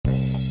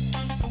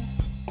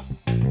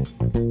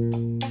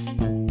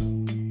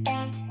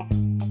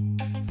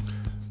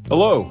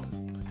Hello,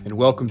 and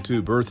welcome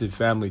to Birthday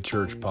Family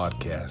Church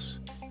Podcast.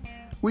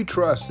 We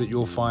trust that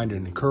you'll find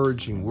an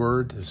encouraging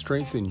word to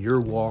strengthen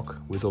your walk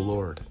with the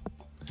Lord.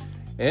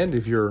 And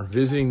if you're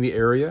visiting the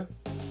area,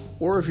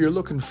 or if you're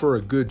looking for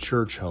a good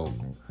church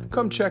home,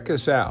 come check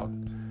us out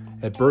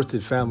at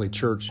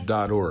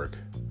birthedfamilychurch.org.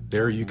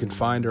 There you can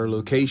find our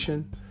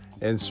location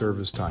and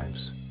service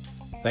times.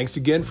 Thanks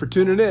again for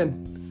tuning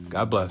in.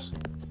 God bless.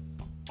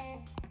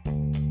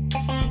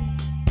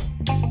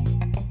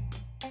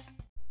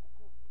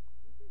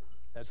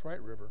 That's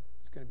right, River.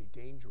 It's going to be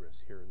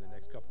dangerous here in the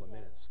next couple of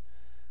minutes.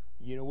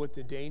 You know what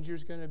the danger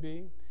is going to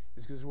be?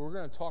 Is because we're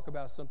going to talk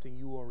about something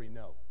you already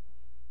know.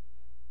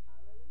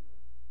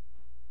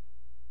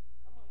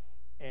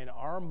 And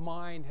our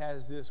mind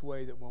has this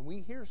way that when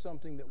we hear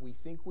something that we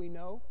think we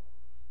know,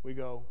 we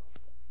go,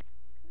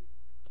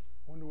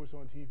 wonder what's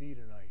on TV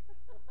tonight.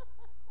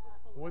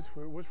 What's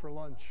for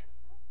lunch?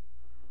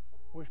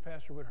 Wish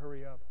Pastor would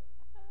hurry up.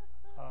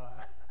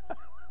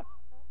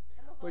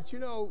 But you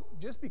know,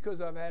 just because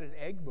I've had an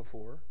egg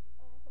before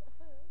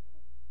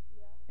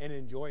and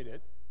enjoyed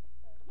it,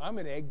 I'm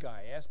an egg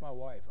guy. Ask my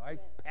wife. I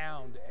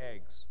pound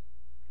eggs.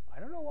 I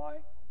don't know why,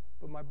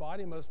 but my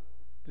body must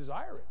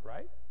desire it,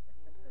 right?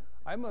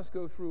 I must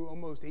go through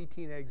almost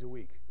 18 eggs a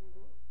week.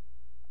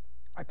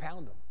 I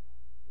pound them.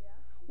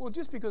 Well,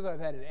 just because I've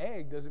had an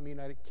egg doesn't mean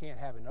I can't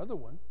have another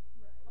one.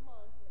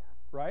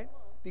 Right?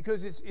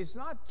 Because it's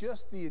not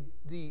just the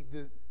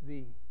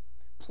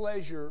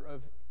pleasure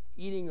of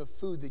eating a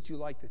food that you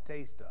like the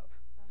taste of,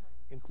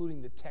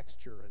 including the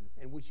texture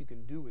and what you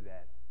can do with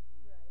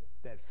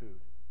that food.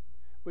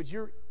 But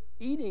you're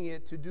eating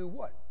it to do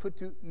what?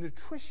 Put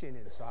nutrition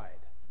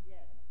inside.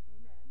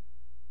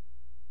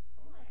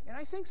 And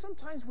I think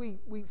sometimes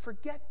we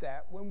forget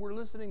that when we're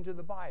listening to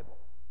the Bible.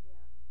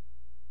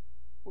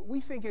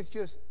 We think it's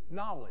just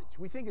knowledge.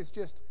 We think it's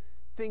just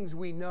things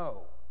we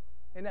know.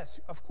 And that's,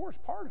 of course,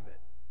 part of it.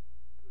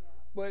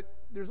 But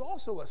there's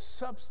also a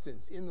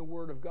substance in the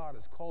Word of God.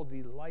 It's called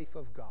the life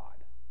of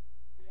God.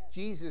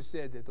 Jesus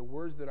said that the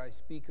words that I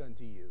speak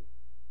unto you,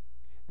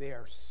 they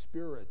are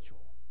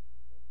spiritual,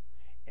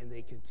 and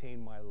they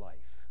contain my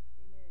life.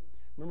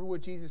 Remember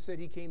what Jesus said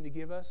he came to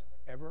give us?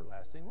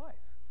 Everlasting life.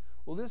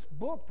 Well, this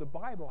book, the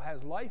Bible,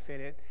 has life in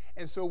it,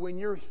 and so when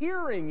you're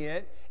hearing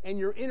it and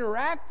you're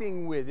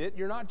interacting with it,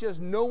 you're not just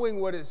knowing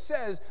what it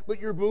says, but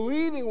you're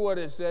believing what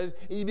it says,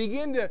 and you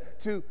begin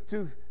to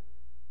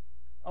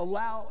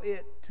allow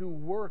it to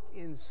work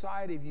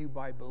inside of you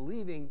by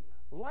believing.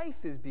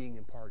 Life is being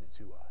imparted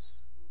to us.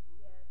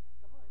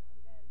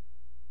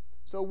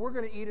 So we're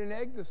going to eat an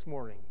egg this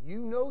morning. You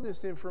know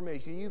this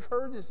information. You've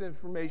heard this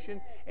information,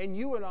 and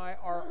you and I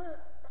are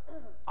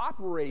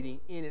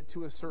operating in it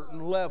to a certain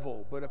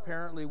level, but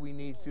apparently we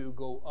need to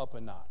go up a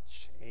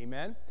notch.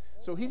 Amen?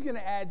 So he's going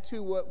to add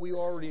to what we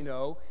already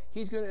know.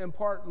 He's going to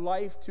impart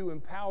life to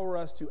empower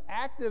us to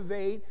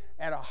activate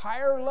at a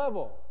higher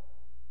level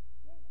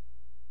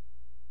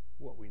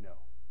what we know.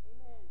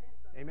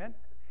 Amen?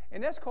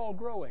 And that's called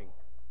growing.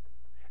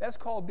 That's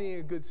called being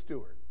a good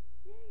steward.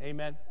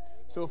 Amen?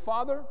 So,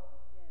 Father,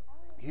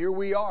 here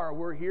we are.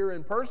 We're here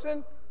in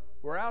person.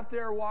 We're out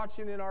there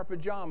watching in our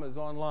pajamas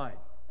online.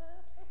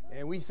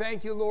 And we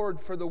thank you,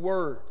 Lord, for the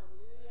Word.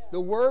 The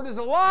Word is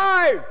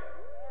alive.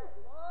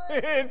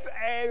 It's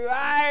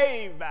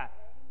alive.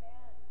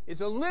 It's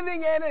a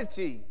living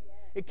entity.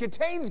 It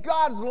contains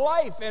God's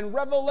life and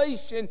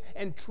revelation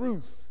and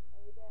truth.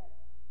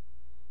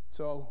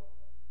 So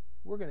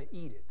we're going to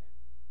eat it.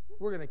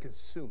 We're going to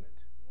consume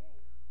it.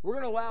 We're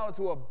going to allow it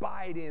to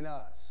abide in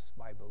us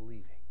by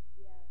believing.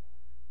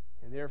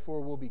 And therefore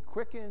we'll be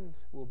quickened,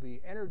 we'll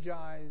be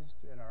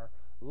energized, and our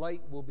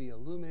light will be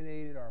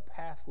illuminated, our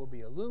path will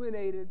be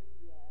illuminated,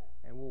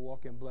 and we'll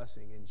walk in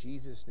blessing. In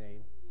Jesus'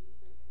 name,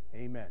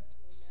 amen.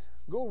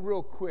 Go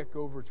real quick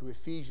over to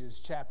Ephesians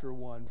chapter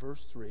 1,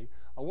 verse 3.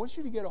 I want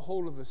you to get a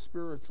hold of a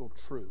spiritual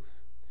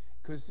truth,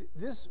 because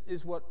this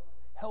is what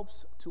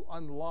helps to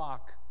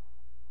unlock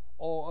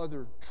all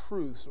other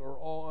truths or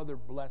all other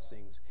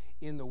blessings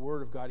in the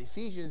Word of God.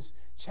 Ephesians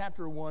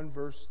chapter 1,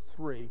 verse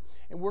 3.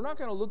 And we're not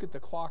going to look at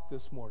the clock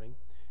this morning,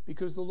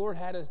 because the Lord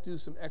had us do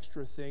some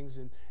extra things,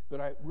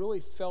 but I really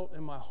felt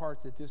in my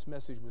heart that this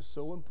message was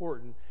so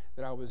important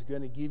that I was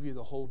going to give you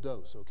the whole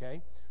dose,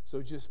 okay?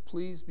 So just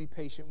please be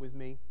patient with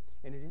me.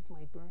 And it is my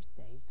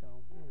birthday, so,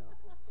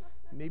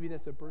 maybe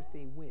that's a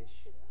birthday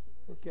wish,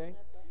 okay?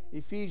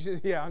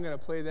 Ephesians, I'm going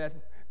to play that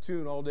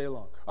tune all day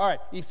long. All right,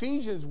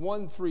 Ephesians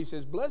 1:3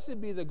 says,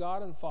 "Blessed be the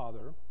God and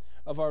Father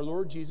of our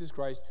Lord Jesus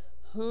Christ,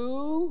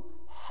 who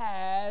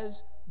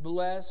has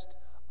blessed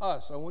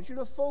us." I want you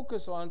to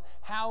focus on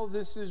how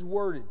this is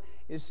worded.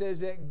 It says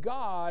that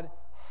God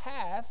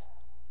hath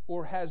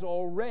or has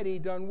already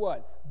done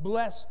what?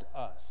 Blessed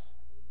us.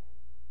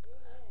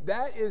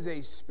 That is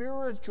a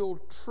spiritual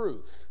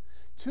truth.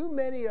 Too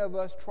many of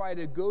us try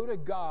to go to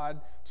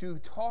God to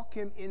talk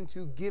him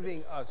into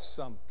giving us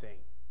something.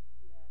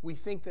 We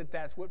think that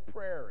that's what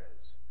prayer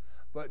is.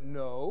 But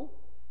no,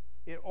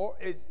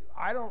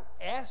 I don't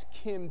ask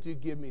him to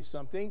give me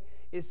something.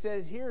 It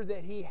says here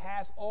that he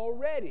hath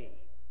already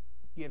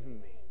given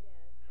me.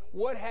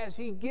 What has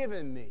he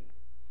given me?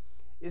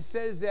 It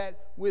says that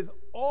with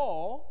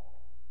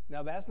all,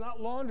 now that's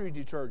not laundry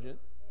detergent.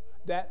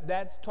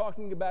 That's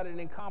talking about it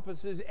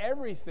encompasses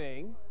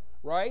everything,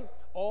 right?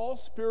 All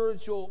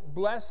spiritual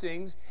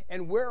blessings.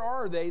 And where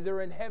are they?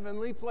 They're in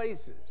heavenly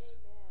places.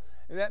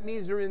 And that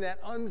means they're in that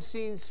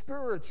unseen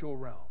spiritual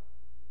realm.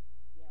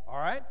 All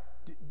right?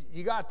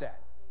 You got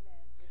that?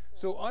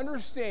 So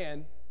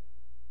understand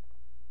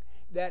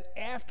that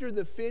after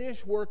the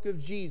finished work of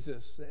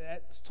Jesus,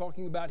 that's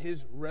talking about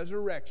his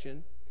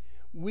resurrection,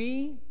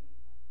 we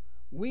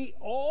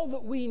all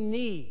that we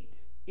need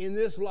in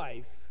this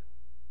life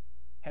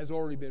has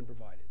already been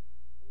provided.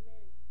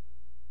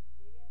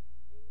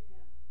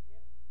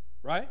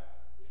 Right?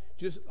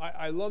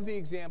 I love the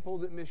example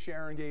that Miss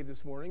Sharon gave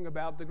this morning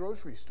about the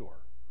grocery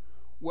store.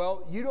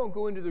 Well, you don't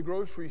go into the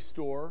grocery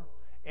store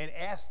and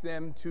ask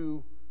them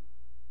to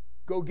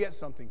go get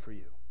something for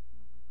you.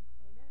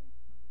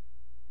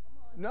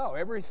 No,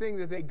 everything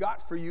that they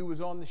got for you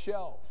is on the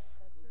shelf.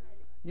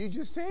 You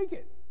just take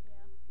it.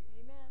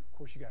 Of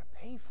course, you got to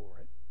pay for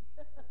it.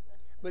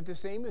 But the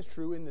same is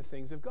true in the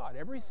things of God.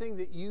 Everything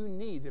that you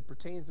need that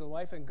pertains to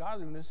life and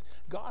godliness,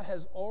 God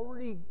has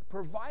already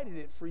provided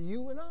it for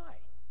you and I.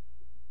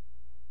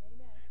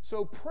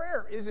 So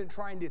prayer isn't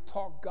trying to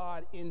talk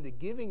God into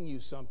giving you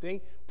something.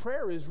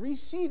 Prayer is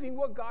receiving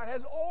what God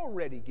has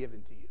already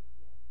given to you.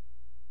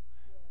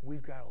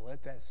 We've got to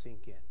let that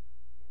sink in.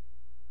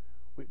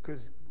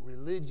 Because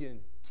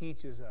religion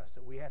teaches us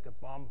that we have to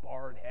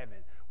bombard heaven.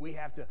 We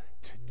have to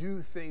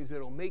do things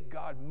that will make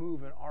God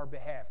move in our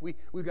behalf.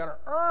 We've got to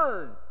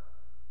earn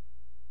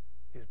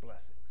his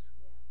blessings.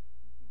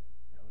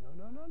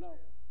 No.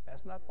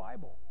 That's not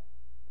Bible.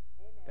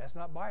 That's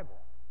not Bible.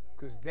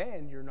 Because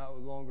then you're no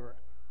longer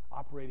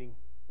operating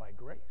by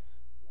grace.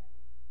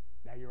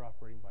 Now you're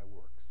operating by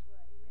works.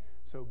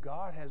 So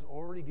God has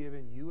already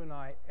given you and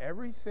I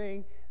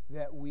everything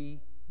that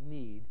we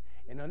need.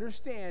 And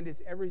understand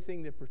it's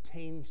everything that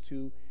pertains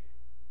to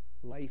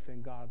life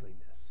and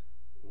godliness.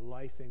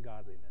 Life and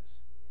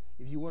godliness.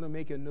 If you want to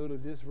make a note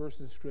of this verse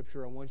in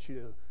Scripture, I want you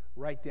to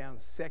write down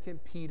 2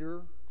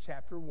 Peter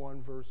chapter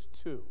 1, verse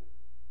 2.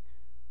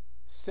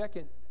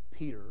 2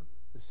 Peter,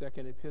 the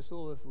second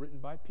epistle written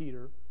by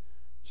Peter,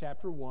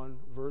 chapter 1,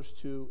 verse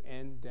 2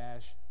 and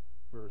dash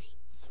verse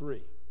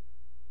 3.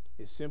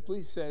 It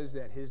simply says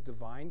that his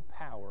divine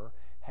power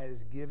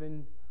has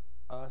given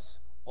us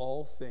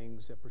all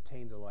things that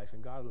pertain to life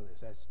and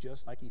godliness. That's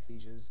just like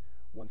Ephesians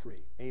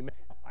 1:3. Amen.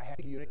 I have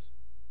to give you this.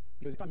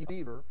 Because the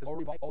believer has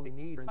already all they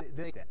need.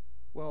 They then.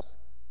 Well,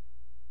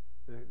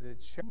 the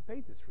shepherd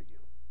paid this for you.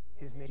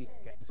 His name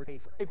gets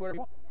paid for it. Take whatever you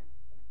want.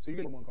 So you're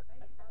getting one card.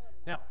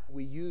 Now,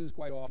 we use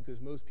quite often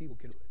because most people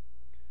can do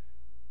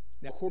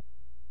it.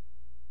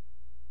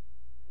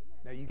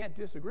 Now, you can't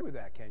disagree with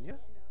that, can you?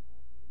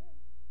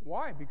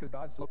 Why? Because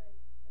God's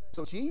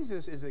so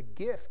Jesus is a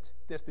gift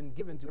that's been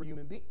given to every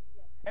human being.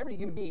 Every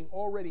human being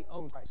already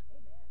owns Christ.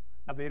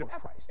 Now, they don't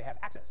have Christ. They have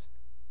access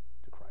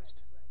to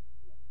Christ.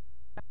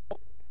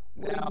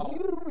 When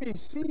you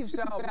receive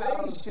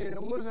salvation,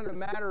 it wasn't a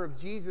matter of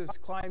Jesus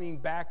climbing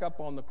back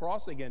up on the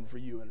cross again for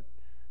you. And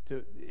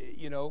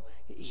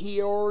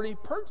he already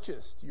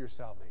purchased your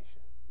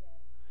salvation.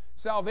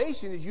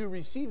 Salvation is you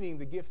receiving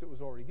the gift that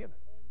was already given.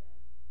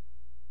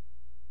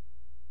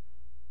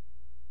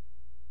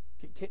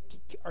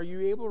 Are you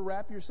able to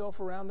wrap yourself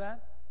around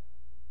that?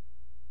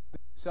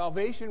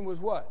 Salvation was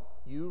what?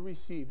 You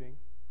receiving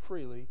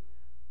freely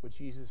what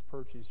Jesus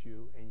purchased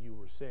you, and you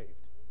were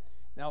saved.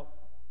 Now,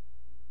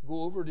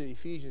 go over to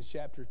Ephesians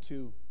chapter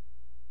 2,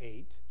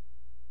 8.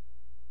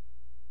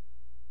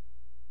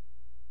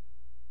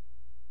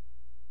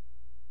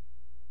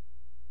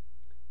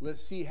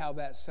 Let's see how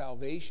that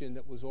salvation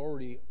that was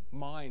already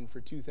mine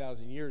for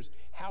 2,000 years,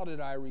 how did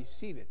I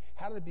receive it?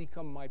 How did it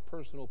become my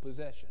personal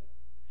possession?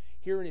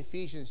 Here in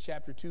Ephesians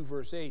chapter 2,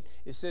 verse 8,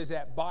 it says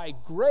that by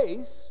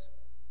grace,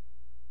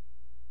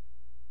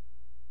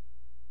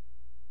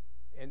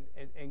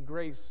 and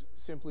grace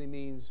simply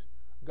means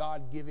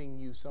God giving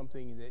you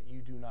something that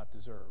you do not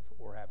deserve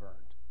or have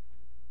earned.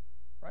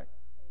 Right?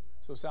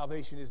 So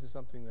salvation isn't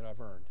something that I've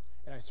earned.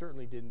 And I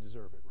certainly didn't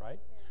deserve it, right?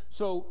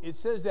 So it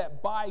says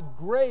that by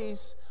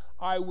grace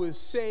I was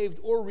saved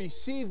or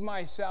received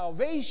my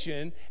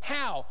salvation.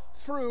 How?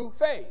 Through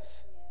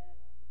faith.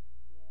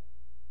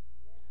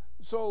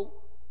 So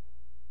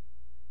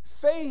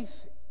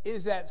faith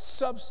is that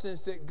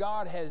substance that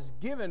God has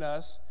given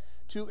us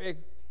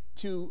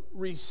to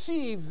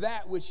receive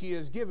that which he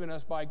has given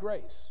us by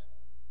grace.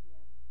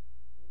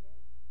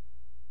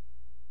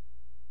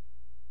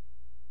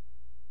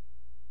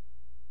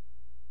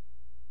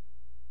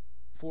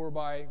 For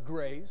by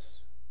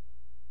grace,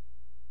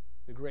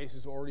 the grace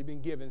has already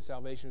been given,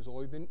 salvation has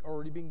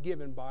already been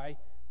given by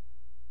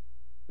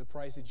the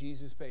price that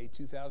Jesus paid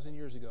 2,000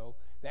 years ago.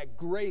 That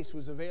grace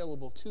was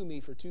available to me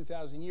for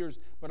 2,000 years,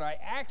 but I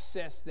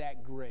accessed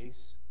that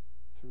grace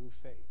through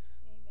faith.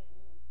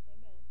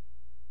 Amen.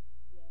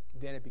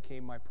 then it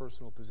became my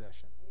personal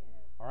possession.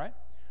 All right?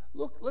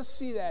 Look, let's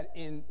see that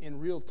in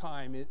real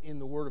time in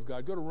the Word of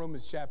God. Go to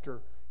Romans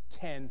chapter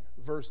 10,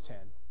 verse 10.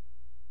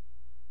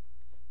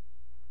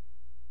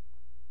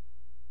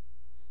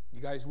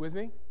 You guys with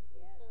me? Yes,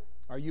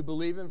 sir. Are you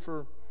believing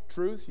for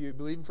truth? You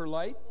believing for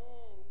light?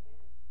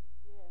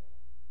 Yes.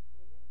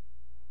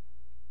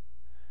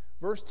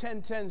 Verse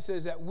 10:10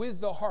 says that with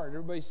the heart,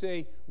 everybody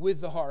say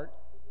with the heart.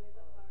 With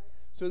the heart.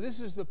 So this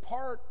is the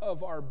part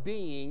of our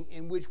being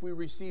in which we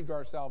received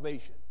our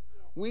salvation.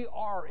 We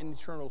are an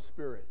eternal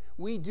spirit.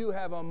 We do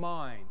have a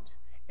mind,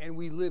 and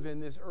we live in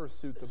this earth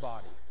suit, the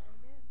body.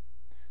 Amen.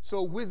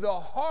 So with the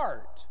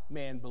heart,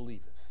 man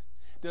believeth.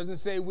 It doesn't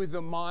say with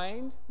the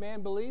mind,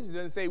 man believes. It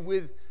doesn't say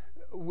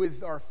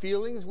with our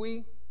feelings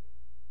we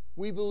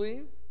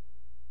believe.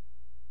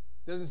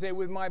 It doesn't say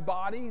with my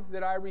body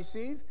that I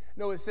receive.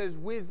 No, it says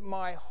with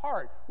my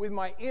heart, with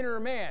my inner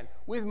man,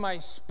 with my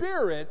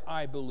spirit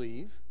I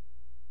believe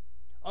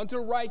unto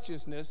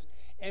righteousness,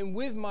 and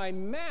with my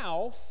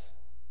mouth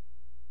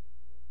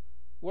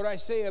what I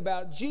say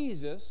about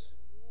Jesus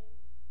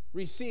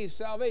receives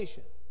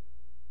salvation.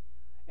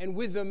 And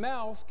with the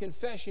mouth,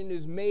 confession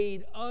is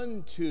made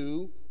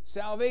unto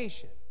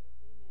salvation.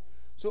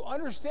 So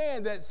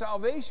understand that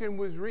salvation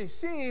was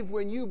received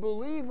when you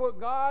believe what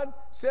God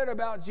said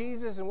about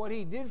Jesus and what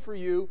he did for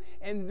you,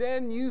 and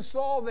then you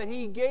saw that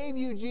he gave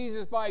you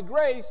Jesus by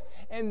grace,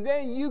 and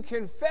then you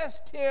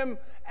confessed him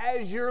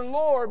as your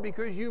Lord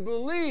because you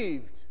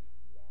believed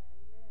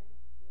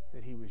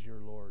that he was your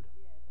Lord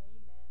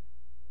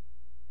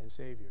and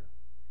Savior.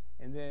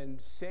 And then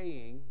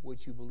saying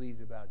what you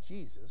believed about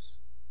Jesus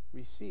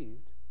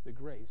received the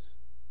grace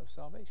of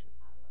salvation.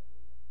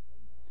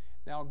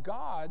 Now,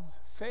 God's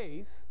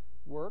faith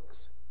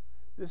works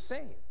the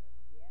same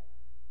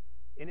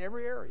in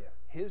every area.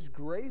 His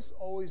grace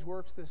always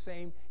works the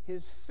same.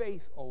 His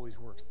faith always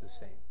works the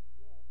same.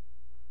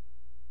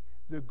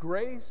 The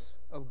grace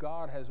of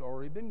God has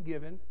already been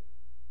given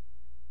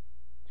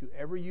to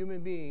every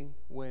human being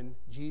when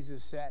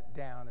Jesus sat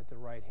down at the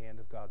right hand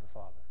of God the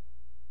Father.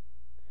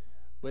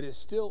 But it's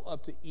still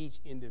up to each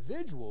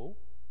individual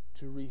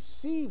to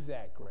receive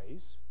that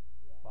grace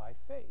by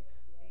faith.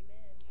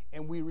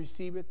 And we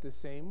receive it the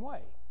same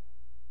way.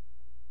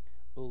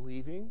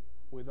 Believing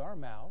with our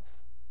mouth,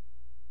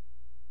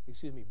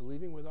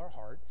 believing with our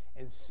heart,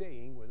 and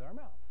saying with our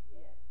mouth.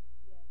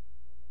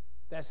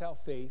 That's how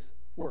faith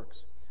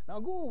works.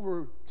 Now go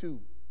over to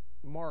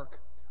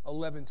Mark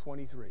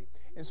 11:23.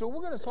 And so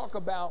we're going to talk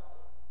about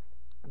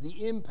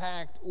the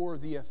impact or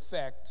the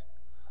effect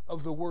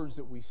of the words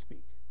that we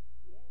speak.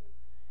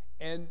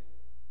 And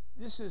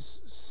this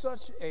is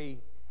such an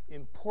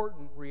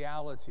important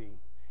reality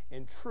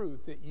and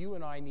truth that you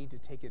and I need to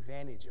take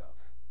advantage of.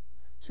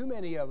 Too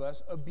many of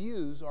us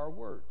abuse our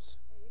words.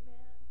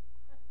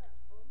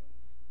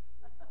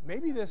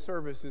 Maybe this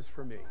service is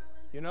for me.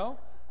 You know,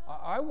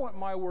 I want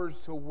my words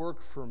to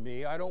work for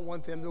me. I don't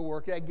want them to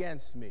work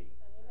against me.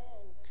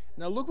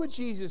 Now look what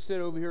Jesus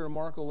said over here in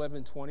Mark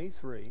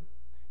 11:23.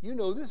 You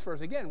know this verse.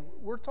 Again,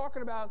 we're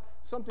talking about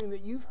something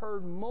that you've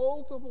heard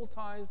multiple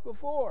times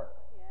before.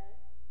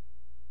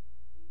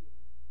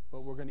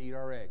 But we're going to eat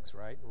our eggs,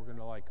 right? We're going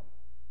to like them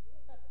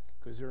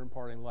because they're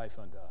imparting life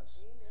unto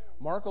us.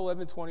 Mark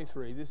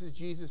 11:23, this is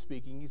Jesus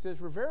speaking. He says,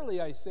 "For verily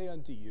I say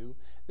unto you,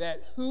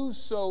 that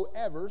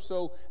whosoever,"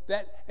 so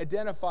that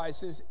identifies,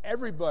 since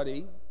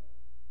everybody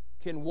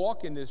can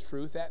walk in this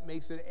truth, that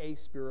makes it a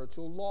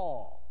spiritual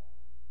law.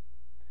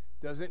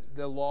 Doesn't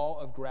the law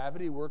of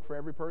gravity work for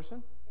every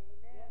person?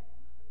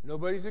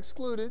 Nobody's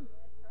excluded,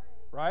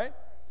 right?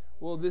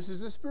 Well, this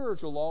is a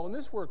spiritual law, and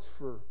this works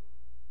for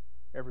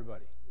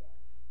everybody.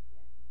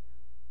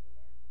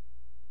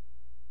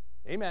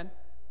 Amen.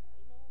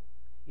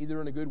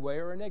 Either in a good way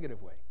or a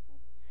negative way.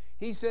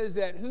 He says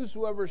that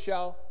whosoever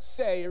shall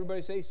say,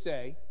 everybody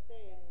say,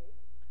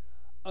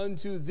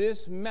 unto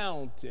this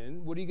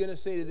mountain, what are you going to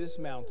say to this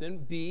mountain?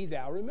 Be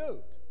thou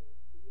removed.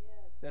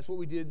 That's what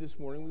we did this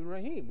morning with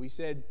Raheem. We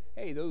said,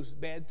 hey, those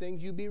bad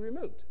things, you be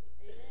removed.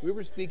 We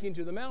were speaking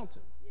to the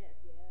mountain.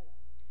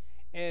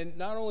 And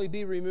not only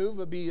be removed,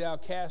 but be thou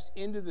cast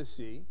into the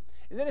sea.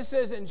 And then it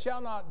says, and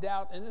shall not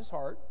doubt in his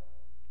heart.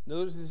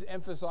 Notice it's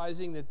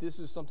emphasizing that this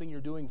is something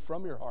you're doing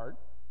from your heart.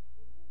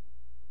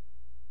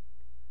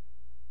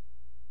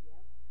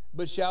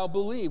 But shall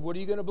believe. What are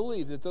you going to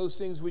believe? That those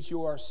things which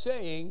you are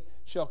saying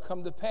shall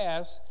come to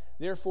pass.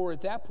 Therefore,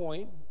 at that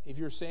point, if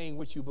you're saying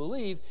what you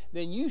believe,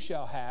 then you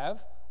shall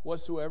have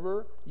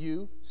whatsoever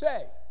you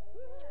say.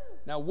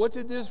 Now, what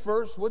did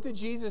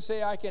Jesus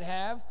say I can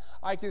have?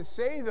 I can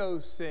say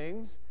those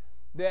things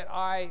that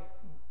I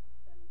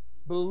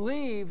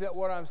believe that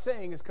what I'm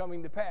saying is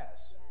coming to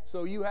pass.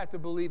 So you have to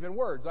believe in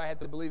words. I have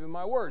to believe in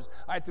my words.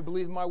 I have to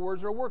believe my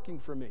words are working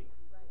for me.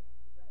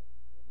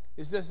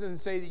 It doesn't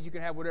say that you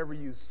can have whatever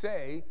you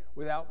say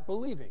without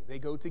believing. They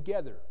go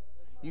together.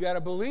 You got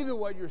to believe that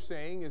what you're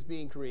saying is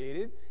being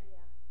created,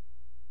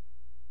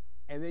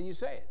 and then you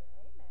say it.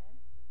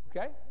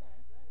 Okay?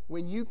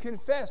 When you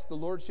confess the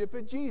lordship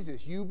of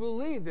Jesus, you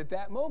believe that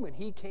that moment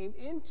he came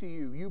into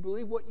you. You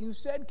believe what you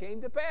said came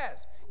to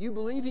pass. You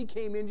believe he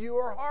came into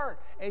your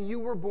heart and you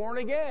were born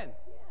again.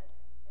 Yes.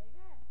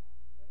 Amen.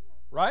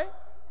 Right? Amen.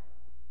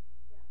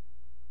 Yeah.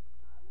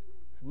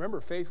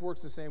 Remember, faith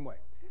works the same way.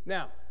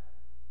 Now,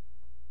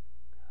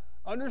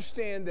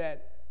 understand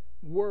that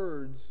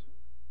words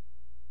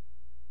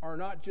are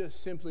not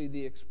just simply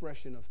the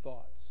expression of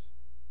thoughts,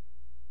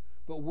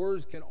 but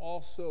words can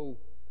also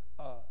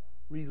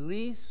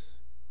release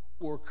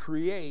or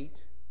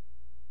create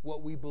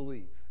what we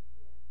believe.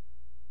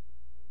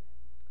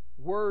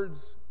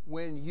 Words,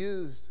 when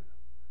used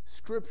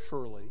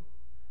scripturally,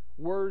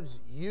 words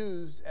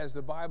used as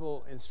the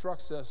Bible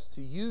instructs us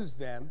to use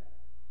them,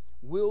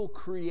 will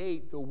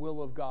create the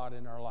will of God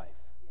in our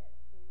life.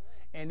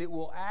 And it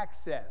will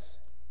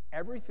access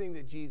everything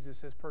that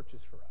Jesus has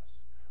purchased for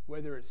us,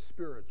 whether it's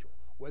spiritual,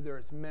 whether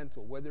it's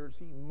mental, whether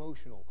it's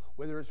emotional,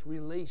 whether it's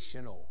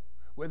relational,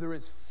 whether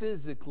it's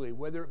physically,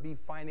 whether it be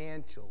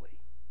financially.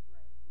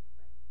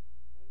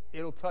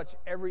 It'll touch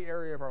every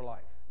area of our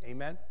life.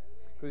 Amen?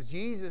 Because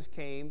Jesus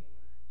came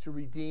to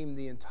redeem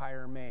the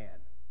entire man,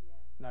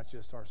 not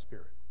just our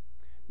spirit.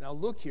 Now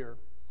look here.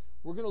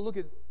 We're going to look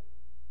at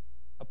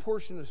a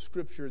portion of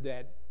Scripture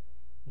that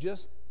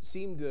just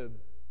seemed to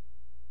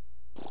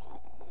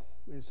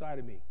inside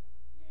of me.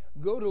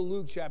 Go to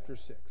Luke chapter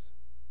 6.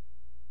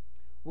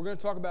 We're going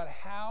to talk about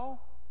how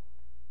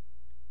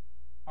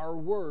our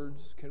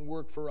words can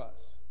work for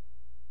us.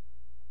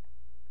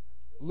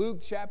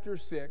 Luke chapter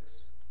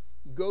 6,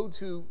 go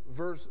to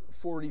verse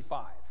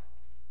 45.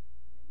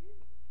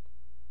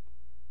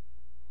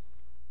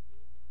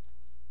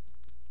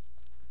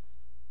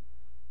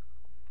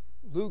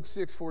 Luke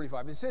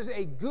 6:45. It says,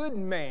 a good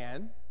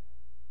man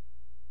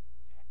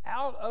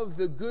out of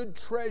the good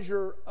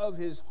treasure of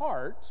his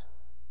heart,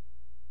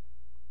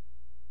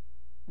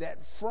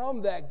 that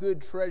from that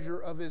good treasure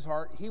of his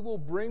heart he will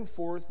bring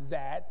forth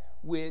that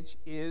which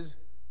is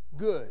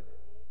good. Amen.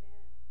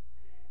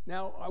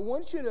 Now, I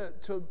want you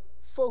to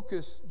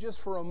focus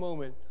just for a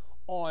moment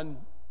on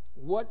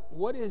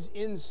what is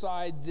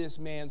inside this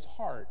man's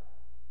heart.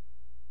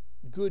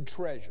 Good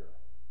treasure.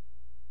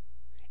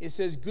 It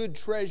says good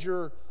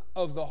treasure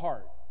of the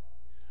heart.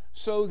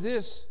 So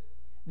this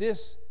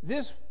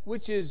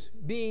which is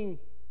being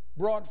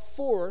brought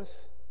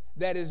forth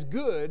that is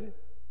good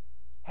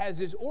has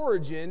its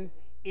origin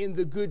in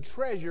the good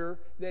treasure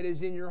that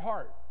is in your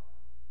heart.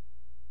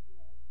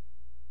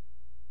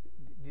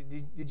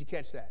 Did you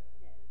catch that?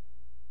 Yes.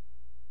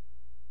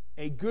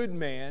 A good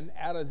man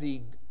out of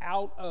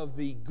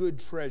the good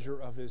treasure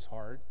of his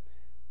heart,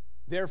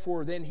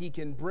 therefore then he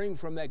can bring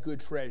from that good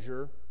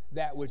treasure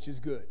that which is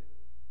good.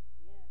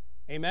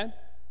 Yes. Amen?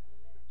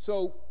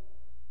 So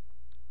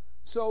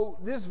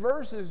this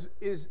verse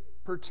is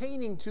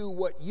pertaining to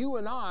what you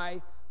and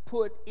I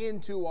put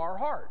into our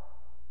heart.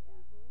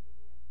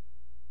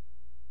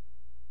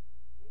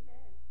 Amen.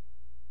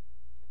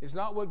 It's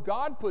not what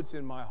God puts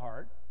in my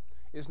heart.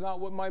 It's not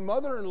what my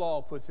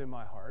mother-in-law puts in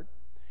my heart.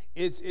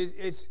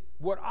 It's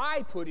what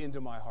I put into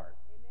my heart.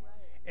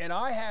 Amen. And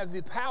I have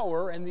the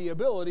power and the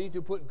ability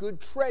to put good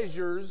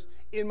treasures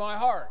in my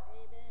heart.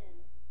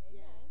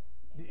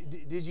 Amen.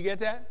 Yes. Did you get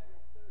that?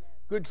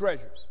 Good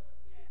treasures.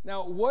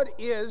 Now, what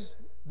is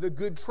the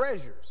good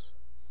treasures?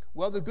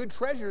 Well, the good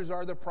treasures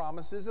are the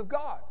promises of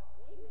God.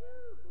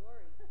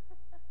 Glory.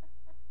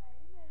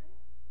 Amen.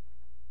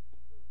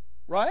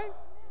 Right?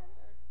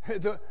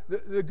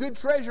 The good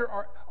treasure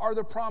are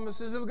the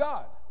promises of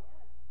God.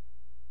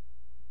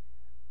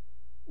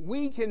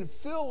 We can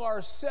fill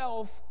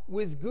ourselves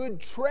with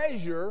good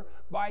treasure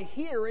by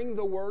hearing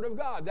the Word of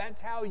God. That's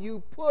how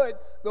you put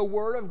the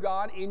Word of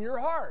God in your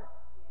heart.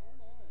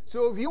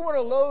 So if you want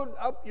to load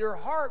up your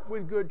heart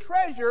with good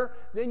treasure,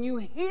 then you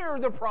hear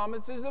the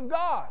promises of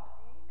God.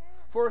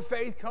 Amen. For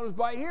faith comes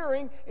by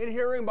hearing, and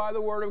hearing by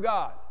the Word of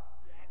God.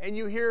 And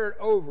you hear it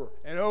over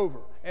and over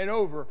and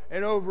over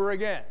and over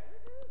again.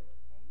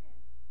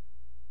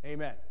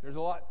 Amen. There's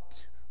a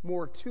lot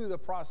more to the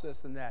process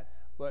than that,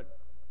 but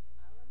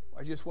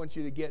I just want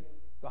you to get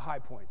the high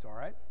points, all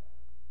right?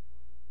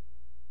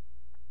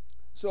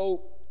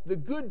 So the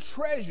good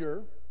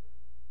treasure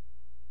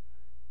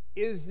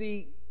is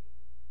the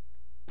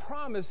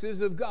promises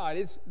of God.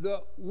 It's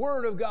the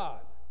Word of God.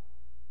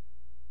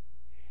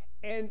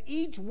 And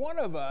each one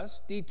of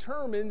us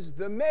determines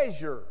the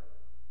measure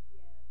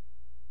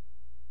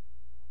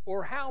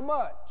or how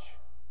much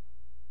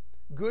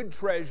good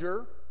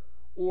treasure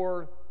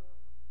or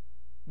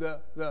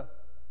the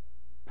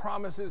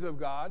promises of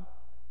God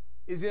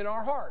is in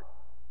our heart.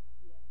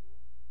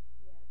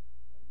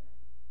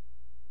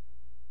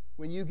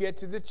 When you get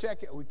to the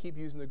checkout, we keep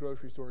using the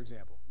grocery store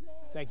example.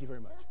 Thank you very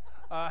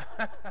much.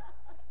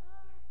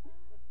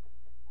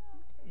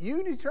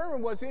 You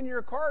determine what's in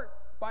your cart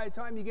by the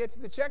time you get to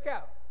the checkout.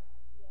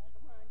 Yes.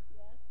 Come on.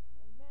 Yes.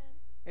 Amen.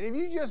 And if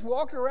you just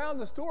walked around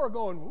the store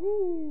going,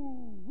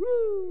 woo,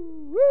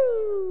 woo,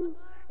 woo,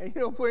 and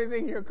you don't put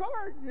anything in your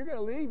cart, you're going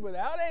to leave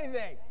without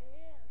anything.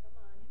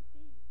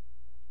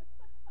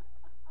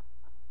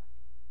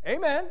 Come on.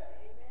 Amen. Amen.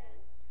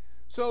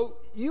 So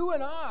you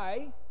and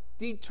I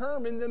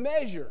determine the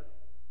measure.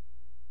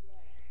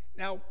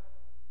 Now,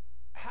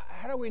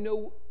 how do we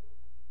know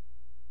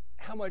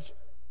how much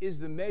is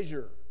the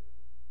measure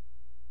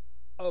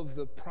of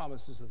the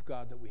promises of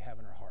God that we have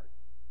in our heart?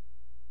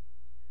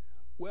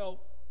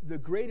 Well, the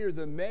greater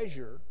the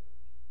measure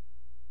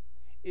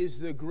is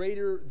the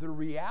greater the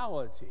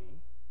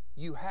reality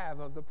you have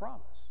of the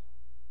promise.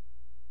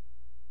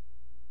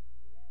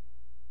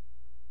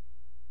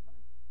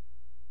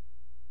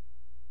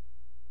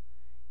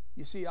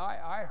 You see,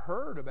 I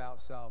heard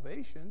about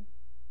salvation,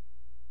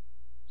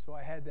 so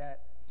I had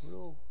that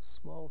little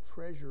small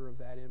treasure of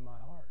that in my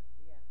heart.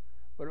 Yeah.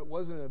 But it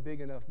wasn't a big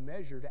enough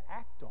measure to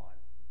act on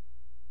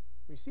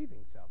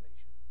receiving salvation.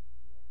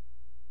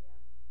 Amen.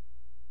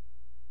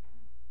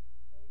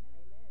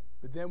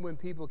 But then when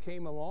people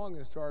came along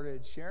and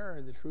started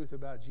sharing the truth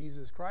about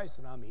Jesus Christ,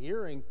 and I'm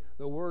hearing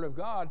the Word of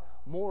God,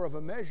 more of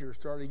a measure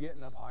started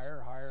getting up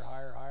higher.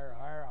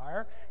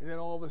 And then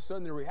all of a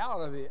sudden the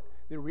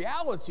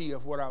reality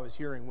of what I was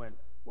hearing went,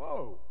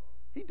 whoa,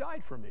 he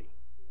died for me.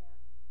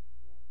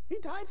 He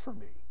died for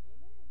me.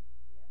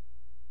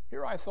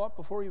 Here I thought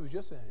before he was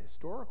just an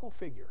historical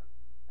figure.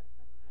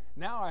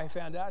 Now I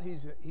found out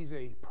he's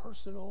a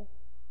personal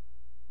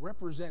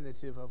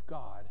representative of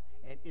God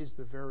and is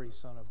the very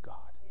Son of God.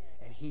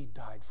 And he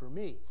died for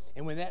me.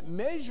 And when that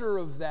measure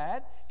of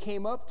that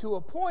came up to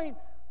a point,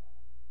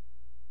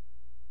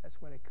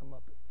 that's when it come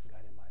up and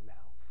got in my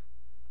mouth.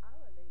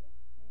 Hallelujah.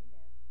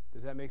 Amen.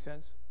 Does that make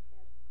sense?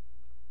 Yes.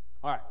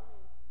 All right.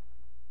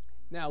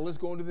 Now let's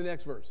go into the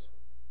next verse.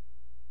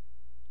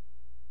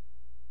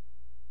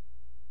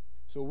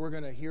 So we're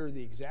going to hear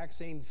the exact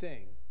same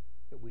thing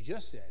that we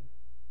just said,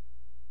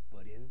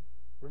 but in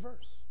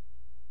reverse,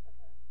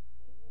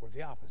 or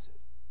the opposite.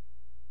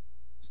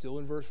 Still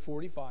in verse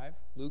 45,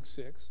 Luke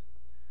 6.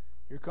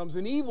 Here comes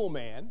an evil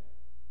man.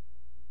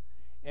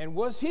 And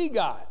what's he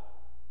got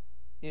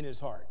in his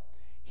heart?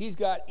 He's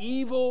got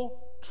evil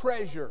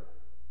treasure.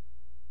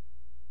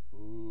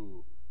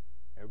 Ooh.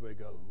 Everybody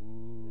go,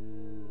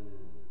 ooh.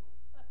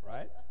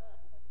 Right?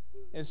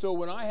 And so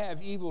when I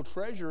have evil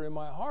treasure in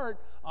my heart,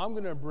 I'm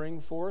going to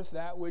bring forth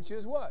that which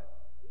is what?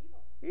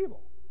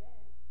 Evil.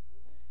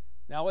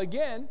 Now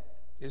again,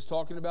 it's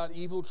talking about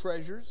evil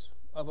treasures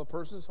of a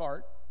person's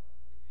heart.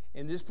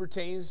 And this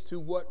pertains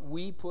to what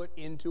we put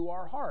into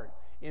our heart.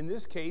 In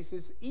this case,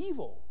 it's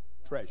evil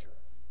treasure.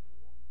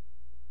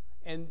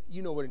 And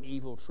you know what an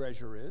evil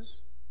treasure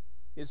is.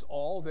 It's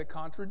all that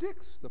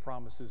contradicts the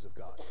promises of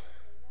God.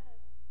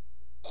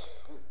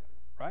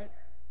 Right?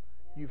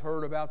 You've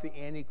heard about the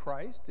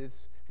Antichrist.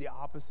 It's the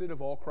opposite of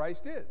all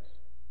Christ is.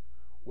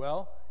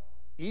 Well,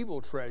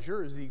 evil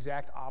treasure is the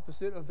exact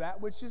opposite of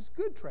that which is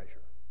good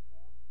treasure.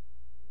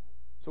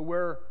 So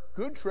where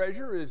good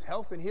treasure is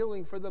health and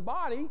healing for the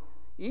body,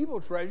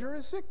 evil treasure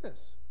is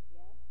sickness.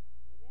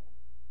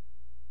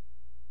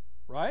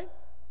 Right?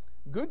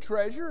 Good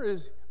treasure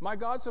is my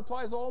God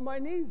supplies all my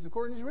needs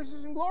according to his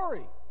riches and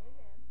glory.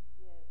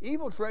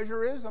 Evil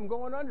treasure is I'm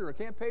going under. I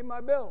can't pay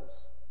my bills.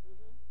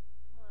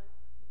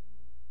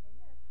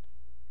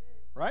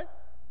 Right?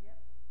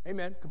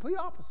 Amen. Complete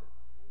opposite.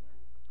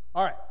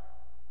 All right.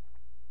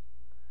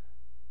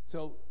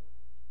 So,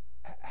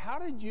 how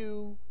did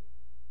you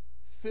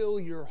fill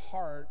your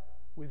heart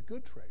with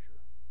good treasure?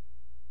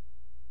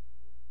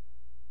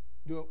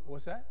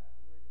 What's that?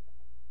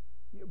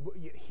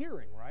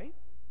 Hearing, right?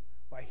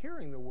 By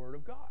hearing the Word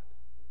of God.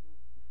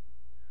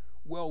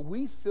 Well,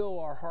 we fill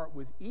our heart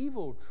with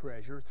evil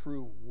treasure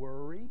through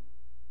worry,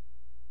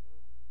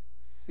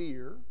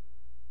 fear,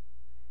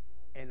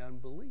 and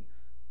unbelief.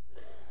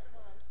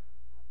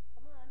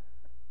 Come on.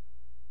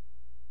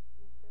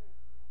 Yes, sir.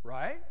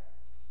 Right?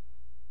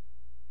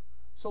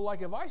 So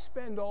like if I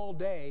spend all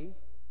day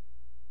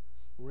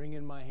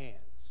wringing my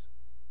hands,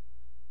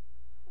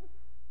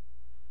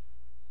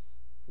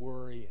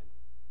 worrying,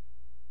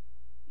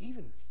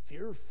 even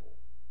fearful,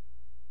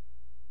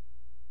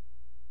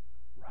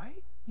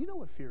 right? You know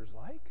what fear's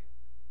like.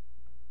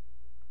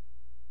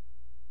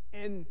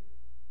 And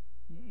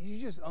you're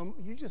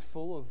just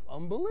full of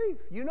unbelief.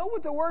 You know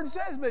what the Word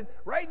says, but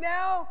right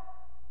now,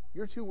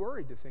 you're too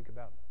worried to think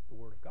about the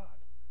Word of God.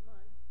 Come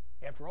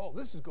on. After all,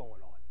 this is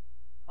going on.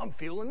 I'm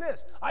feeling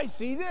this. I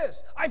see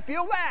this. I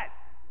feel that.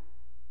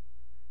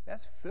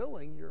 That's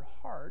filling your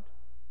heart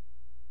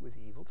with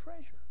evil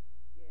treasure.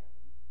 Yes.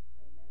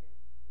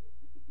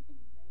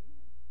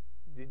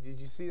 Amen. Did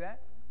you see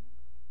that?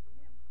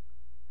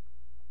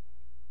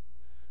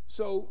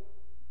 So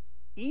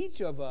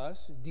each of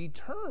us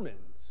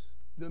determines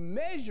the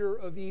measure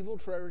of evil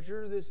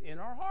treasure that's in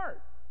our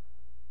heart.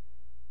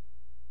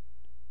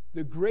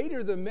 The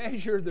greater the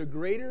measure, the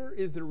greater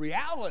is the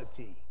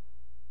reality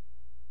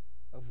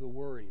of the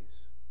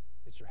worries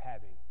that you're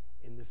having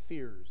and the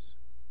fears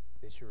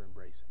that you're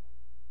embracing.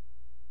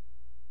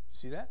 You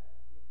see that?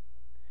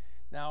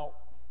 Now,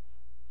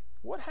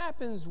 what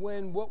happens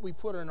when what we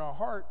put in our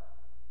heart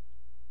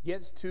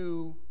gets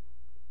to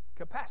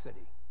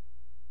capacity?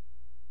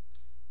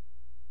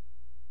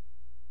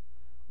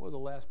 Well, the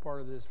last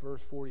part of this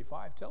verse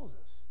 45 tells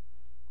us.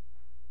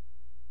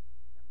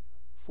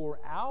 For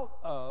out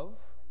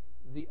of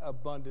the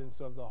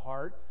abundance of the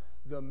heart,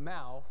 the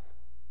mouth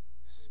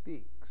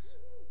speaks.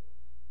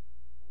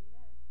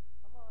 Amen.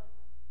 Come on.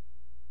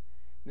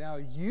 Now,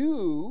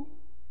 you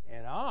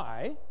and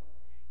I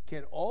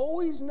can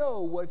always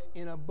know what's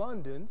in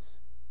abundance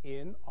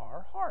in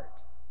our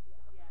heart.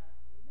 Yeah.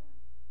 Amen.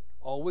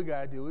 All we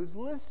got to do is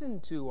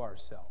listen to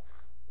ourselves.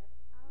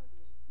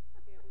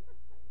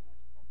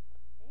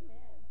 Amen.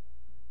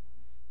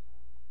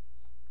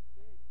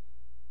 Good.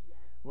 Yes.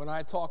 When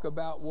I talk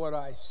about what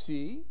I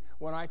see,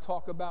 when I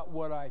talk about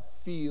what I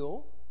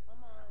feel, Come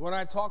on. when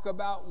I talk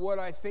about what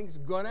I think's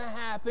going to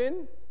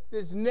happen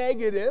that's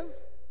negative,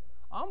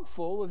 I'm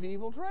full of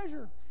evil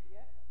treasure.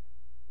 Yep.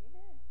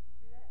 Amen.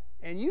 Do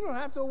that. And you don't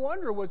have to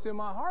wonder what's in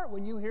my heart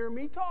when you hear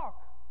me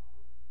talk.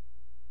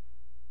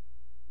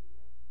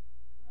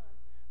 Come on.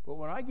 But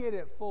when I get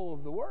it full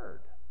of the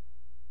Word,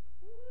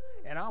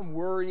 and I'm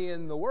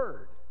worrying the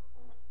Word,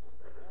 Oh,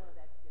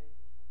 that's good.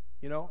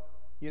 you know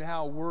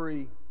how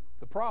worry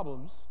the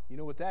problems, you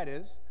know what that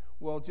is?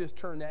 Well, just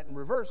turn that in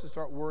reverse and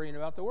start worrying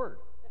about the Word.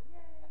 Yay.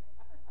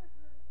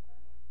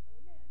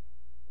 Amen.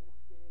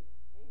 That's good.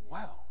 Amen.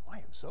 Wow, I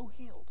am so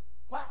healed.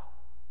 Wow.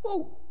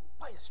 Whoa,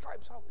 by His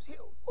stripes I was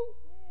healed. Woo.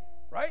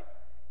 Right?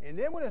 And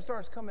then when it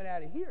starts coming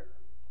out of here,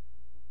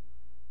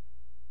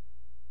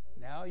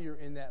 now you're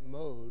in that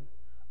mode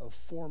of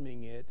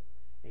forming it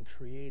and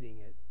creating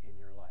it in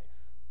your life.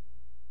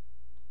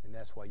 And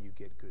that's why you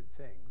get good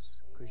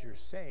things, because you're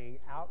saying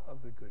out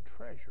of the good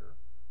treasure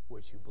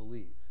what you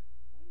believe.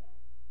 Amen.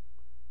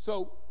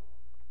 So,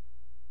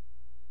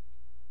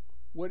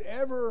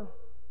 whatever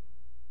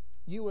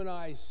you and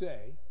I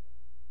say,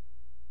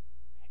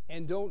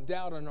 and don't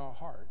doubt in our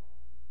heart,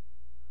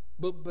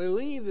 but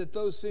believe that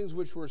those things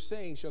which we're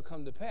saying shall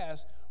come to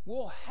pass,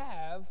 we'll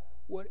have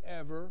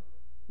whatever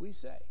we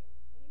say.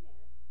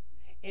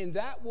 Amen. And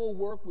that will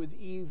work with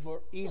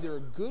either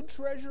good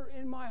treasure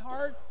in my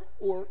heart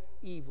or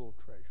evil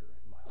treasure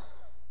in my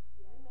heart.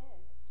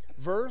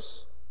 Amen.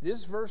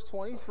 This verse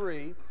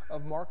 23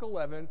 of Mark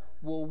 11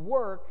 will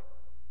work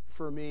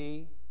for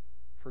me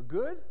for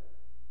good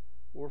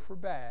or for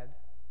bad,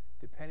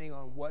 depending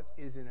on what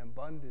is in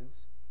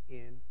abundance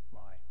in my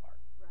heart.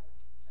 Right.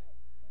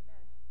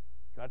 Amen.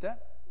 Got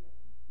that? Yes.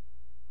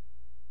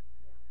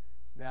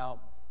 Yeah.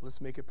 Now, let's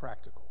make it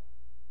practical.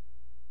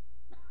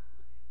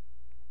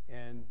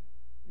 And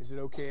is it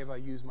okay if I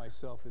use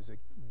myself as a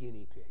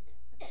guinea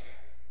pig?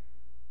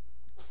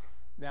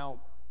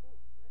 Now,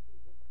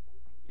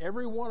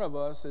 every one of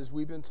us, as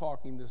we've been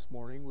talking this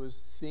morning, was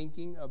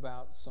thinking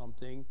about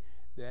something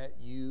that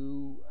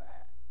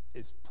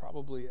is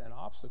probably an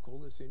obstacle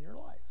that's in your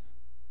life.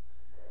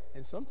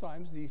 And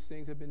sometimes these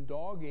things have been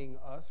dogging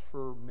us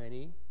for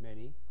many,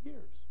 many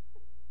years.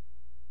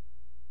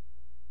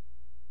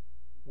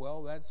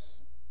 Well,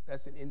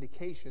 that's an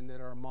indication that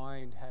our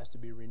mind has to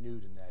be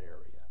renewed in that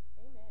area.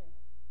 Amen.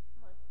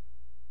 Come on.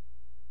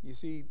 You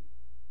see,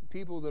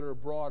 people that are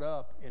brought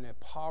up in a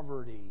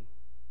poverty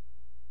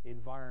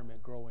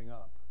environment growing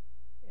up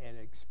and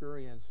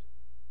experience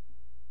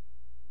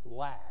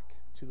lack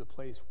to the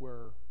place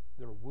where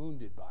they're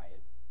wounded by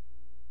it,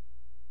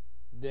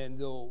 then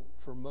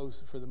for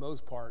the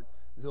most part,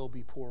 they'll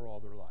be poor all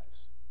their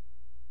lives.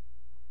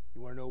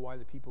 You want to know why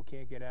the people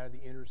can't get out of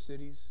the inner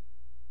cities?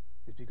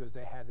 It's because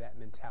they have that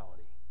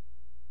mentality.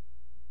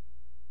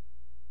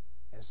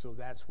 And so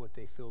that's what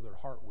they fill their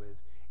heart with,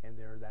 and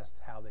that's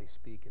how they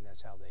speak, and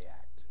that's how they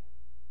act.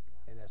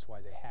 And that's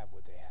why they have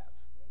what they have.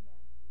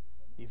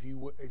 If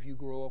you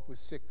grow up with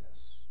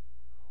sickness,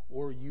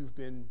 or you've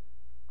been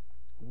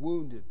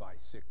wounded by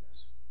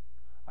sickness,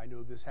 I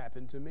know this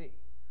happened to me.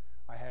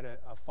 I had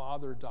a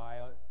father die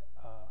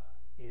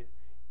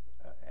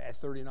at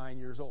 39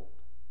 years old.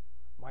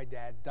 My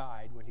dad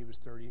died when he was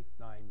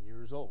 39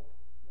 years old.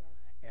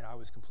 Yeah. And I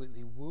was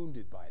completely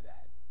wounded by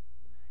that.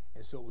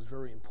 And so it was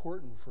very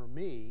important for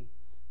me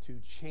to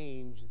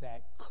change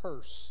that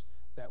curse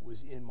that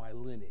was in my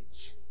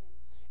lineage.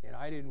 And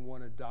I didn't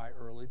want to die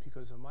early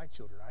because of my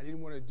children. I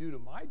didn't want to do to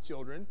my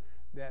children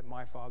that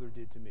my father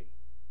did to me.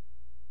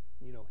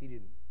 You know, he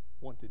didn't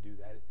want to do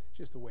that. It's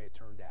just the way it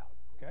turned out,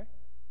 okay?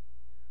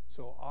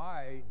 So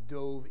I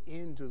dove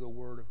into the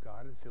Word of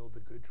God and filled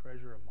the good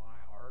treasure of my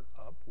heart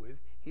up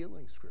with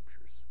healing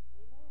scriptures.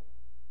 Amen.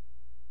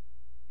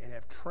 And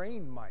have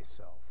trained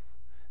myself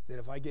that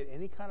if I get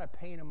any kind of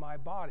pain in my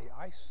body,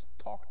 I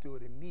talk to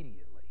it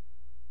immediately.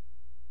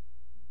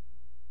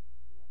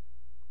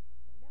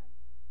 Amen.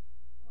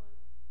 Come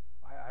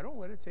on. I don't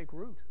let it take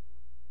root.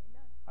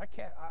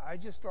 Amen. I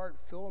just start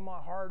filling my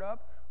heart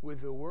up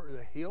with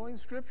the healing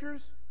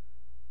scriptures,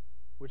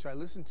 which I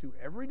listen to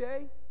every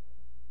day.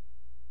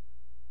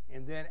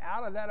 And then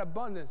out of that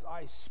abundance,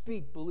 I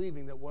speak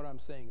believing that what I'm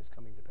saying is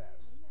coming to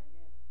pass. Amen.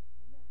 Yes.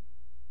 Amen.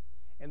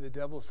 And the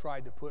devil's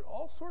tried to put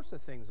all sorts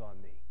of things on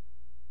me.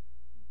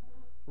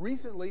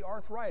 Recently,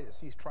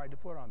 arthritis he's tried to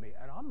put on me,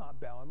 and I'm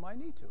not bowing my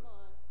knee to it. Come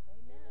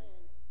on.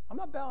 Amen. I'm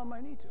not bowing my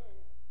knee to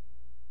it.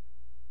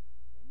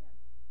 Amen.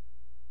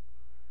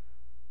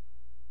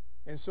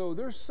 And so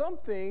there's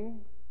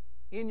something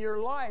in your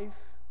life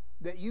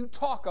that you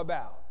talk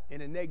about.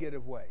 in a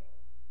negative way.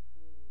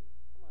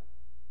 Come on.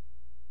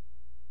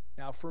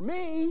 Now, for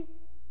me,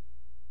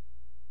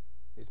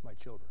 it's my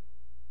children.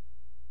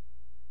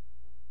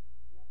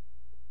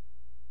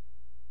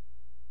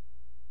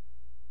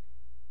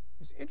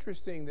 It's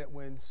interesting that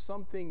when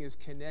something is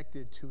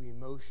connected to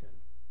emotion,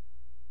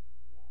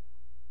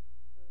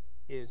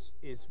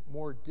 it's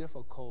more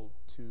difficult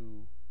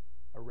to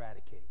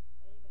eradicate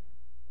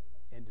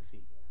and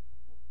defeat.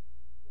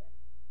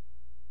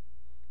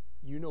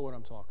 You know what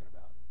I'm talking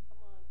about. Come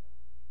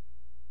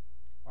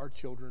on. Our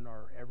children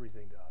are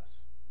everything to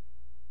us.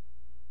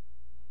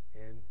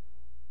 And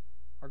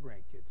our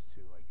grandkids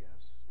too, I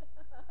guess.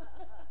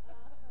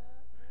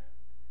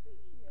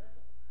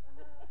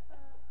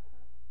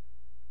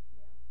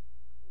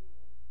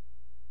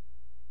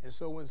 And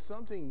so when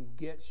something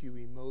gets you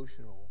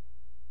emotional,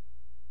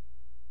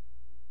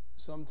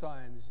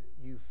 sometimes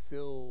you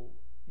fill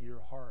your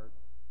heart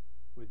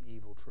with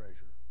evil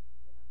treasure.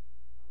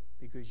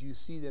 Because you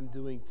see them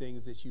doing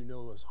things that you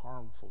know is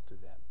harmful to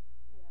them.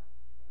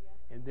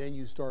 And then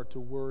you start to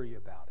worry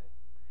about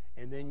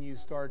it. And then you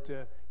start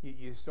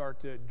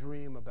to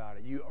dream about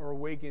it. You are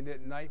awakened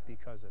at night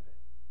because of it.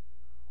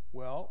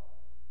 Well,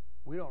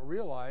 we don't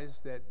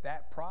realize that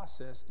that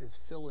process is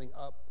filling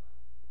up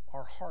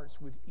our hearts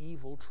with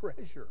evil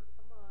treasure.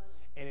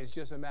 And it's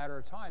just a matter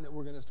of time that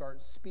we're going to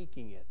start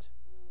speaking it.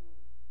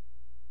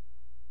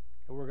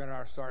 And we're going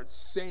to start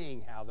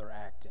saying how they're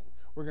acting.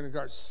 We're going to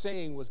start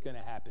saying what's going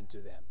to happen to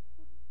them.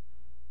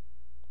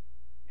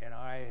 And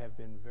I have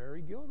been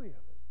very guilty of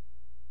it.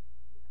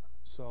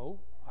 So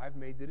I've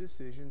made the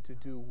decision to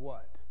do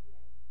what?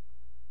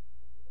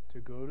 To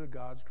go to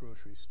God's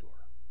grocery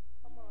store.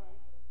 Come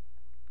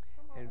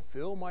on. And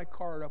fill my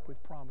cart up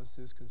with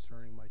promises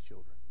concerning my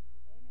children.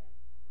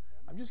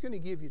 I'm just going to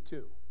give you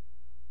 2.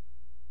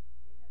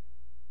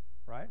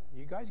 Right?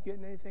 You guys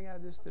getting anything out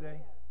of this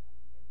today?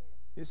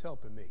 It's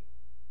helping me.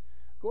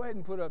 Go ahead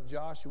and put up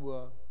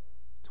Joshua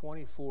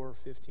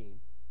 24:15.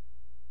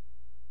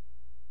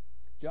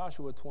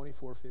 Joshua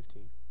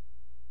 24:15.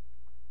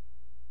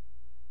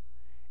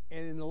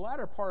 And in the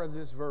latter part of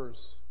this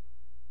verse,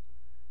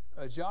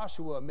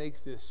 Joshua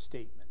makes this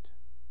statement.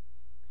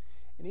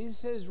 And he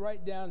says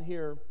right down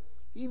here,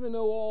 even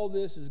though all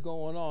this is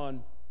going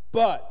on,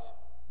 but,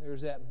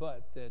 there's that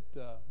but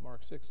that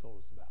Mark 6 told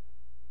us about.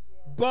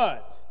 Yeah.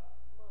 But,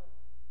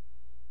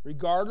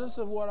 regardless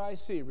of what I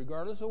see,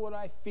 regardless of what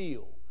I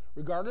feel,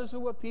 regardless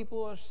of what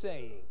people are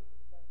saying,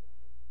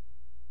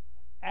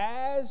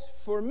 as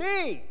for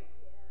me,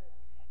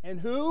 and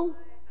who?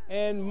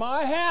 And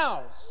my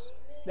house.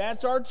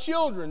 That's our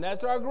children.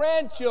 That's our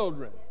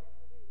grandchildren.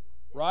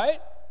 Right?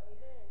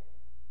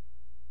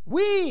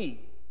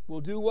 We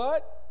will do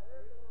what?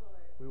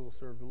 We will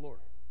serve the Lord.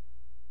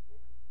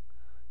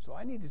 So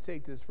I need to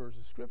take this verse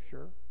of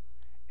Scripture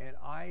and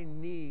I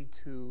need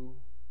to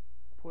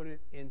put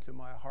it into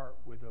my heart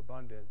with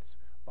abundance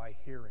by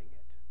hearing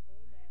it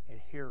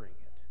and hearing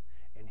it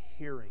and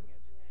hearing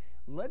it.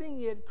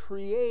 Letting it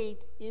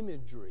create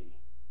imagery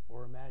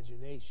or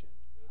imagination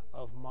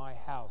of my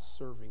house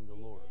serving the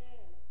Lord.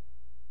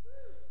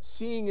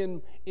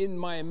 Seeing in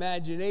my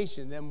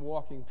imagination them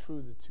walking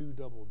through the 2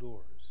 double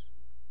doors.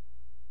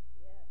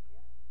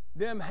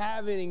 Them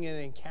having an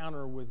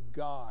encounter with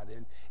God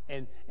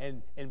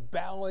and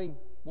bowing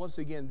once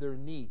again their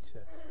knee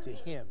to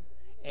Him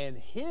and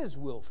His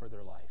will for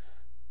their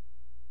life.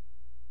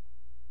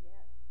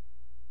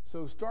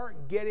 So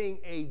start getting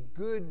a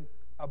good,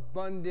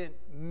 abundant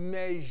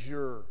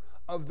measure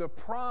of the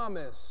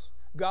promise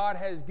God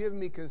has given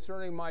me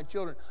concerning my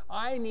children.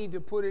 I need to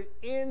put it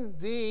in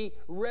the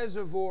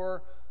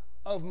reservoir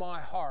of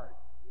my heart.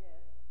 Yes.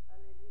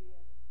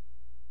 Hallelujah.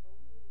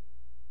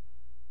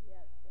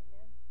 Yes.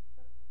 Amen.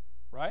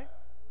 Right?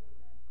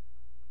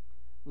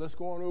 Let's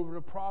go on over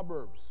to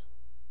Proverbs.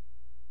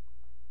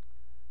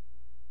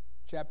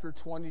 Chapter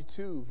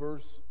 22,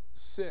 verse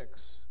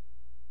 6.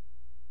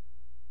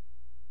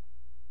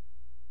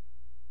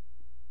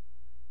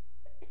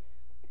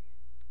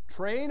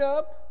 Train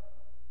up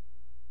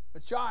a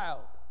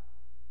child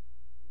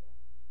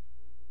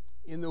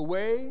in the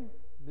way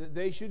that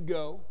they should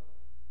go,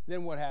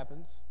 then what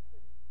happens?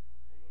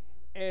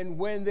 And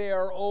when they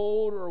are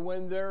old or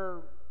when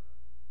they're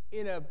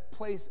in a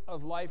place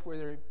of life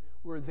where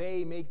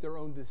they make their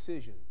own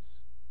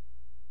decisions.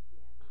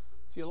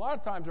 See, a lot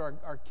of times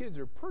our kids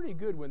are pretty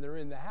good when they're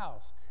in the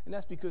house, and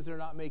that's because they're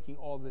not making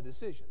all the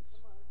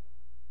decisions.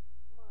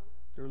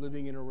 They're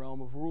living in a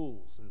realm of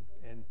rules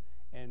and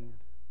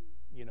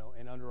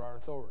under our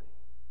authority.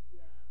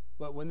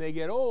 But when they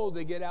get old,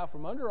 they get out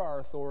from under our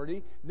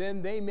authority,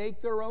 then they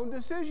make their own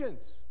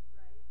decisions.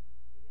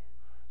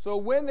 So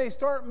when they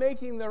start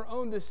making their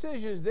own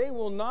decisions, they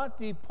will not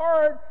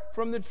depart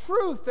from the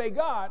truth they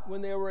got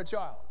when they were a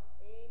child.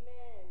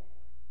 Amen.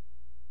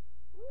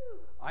 Woo.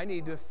 I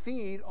need to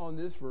feed on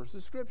this verse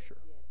of Scripture.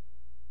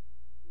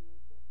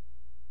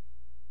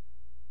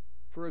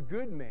 For a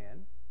good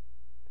man,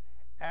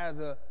 out of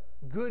the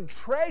good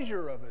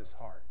treasure of his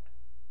heart,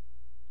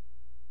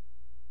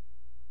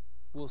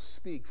 will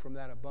speak from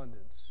that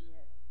abundance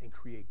and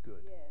create good.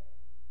 Yes.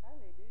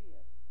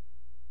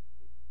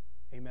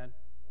 Amen.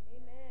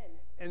 Amen.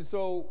 And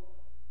so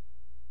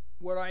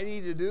what I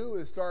need to do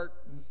is start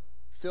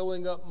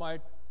filling up my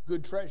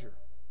good treasure.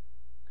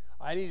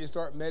 I need to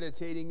start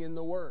meditating in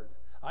the Word.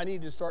 I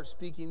need to start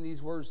speaking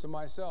these words to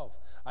myself.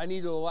 I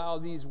need to allow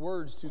these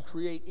words to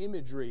create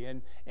imagery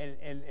and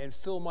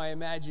fill my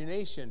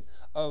imagination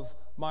of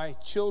my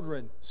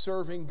children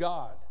serving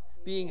God,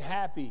 being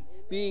happy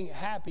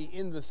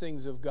in the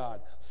things of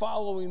God,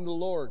 following the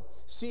Lord,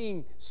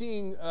 seeing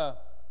the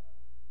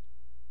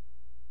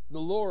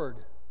Lord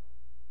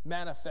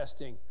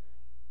manifesting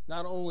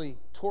not only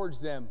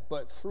towards them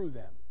but through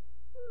them.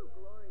 Woo,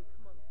 glory.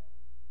 Come on.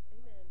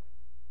 Amen.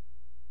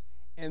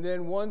 And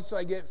then once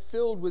I get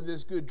filled with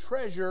this good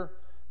treasure,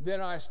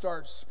 then I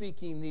start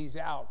speaking these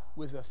out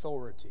with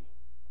authority.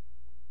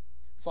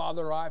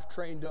 Father, I've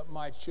trained up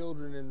my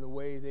children in the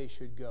way they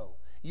should go.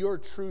 Your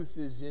truth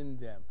is in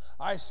them.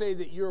 I say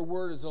that your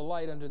word is a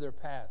light unto their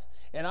path.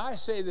 And I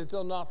say that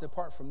they'll not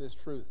depart from this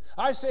truth.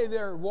 I say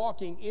they're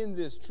walking in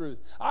this truth.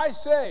 I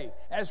say,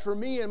 as for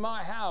me and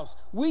my house,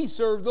 we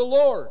serve the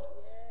Lord.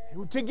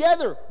 Yes.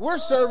 Together, we're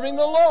serving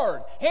the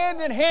Lord. Hand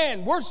in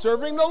hand, we're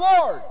serving the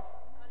Lord.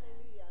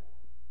 Hallelujah.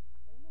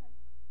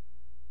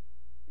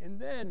 And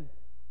then,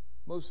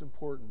 most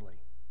importantly,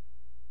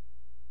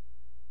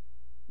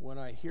 when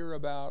I hear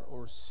about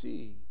or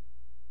see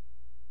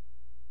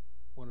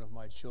one of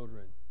my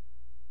children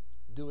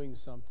doing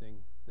something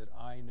that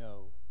I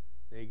know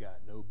they got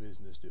no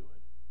business doing,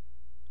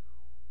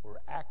 or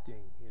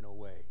acting in a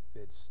way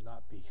that's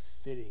not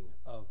befitting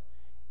of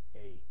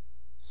a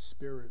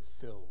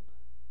spirit-filled,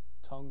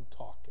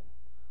 tongue-talking,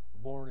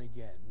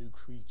 born-again, new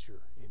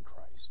creature in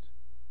Christ,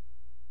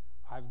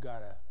 I've got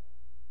to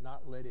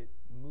not let it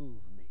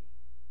move me.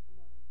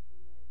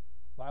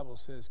 The Bible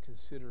says,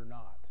 consider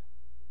not.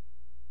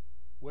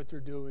 What they're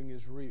doing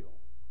is real.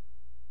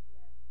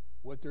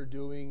 What they're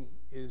doing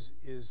is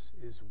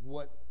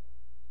what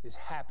is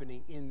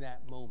happening in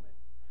that moment.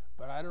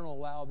 But I don't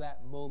allow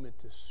that moment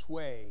to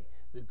sway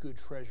the good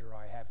treasure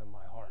I have in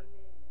my heart.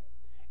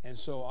 And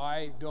so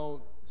I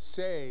don't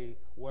say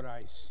what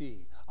I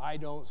see. I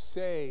don't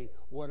say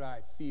what I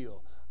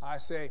feel. I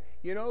say,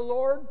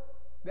 Lord,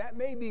 that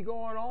may be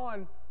going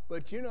on,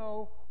 but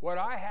what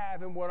I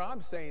have and what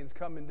I'm saying is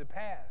coming to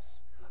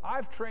pass.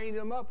 I've trained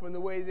them up in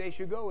the way they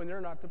should go, and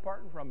they're not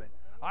departing from it.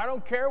 I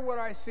don't care what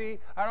I see.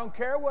 I don't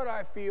care what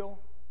I feel.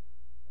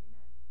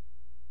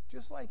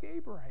 Just like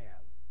Abraham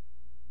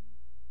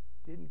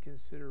didn't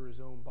consider his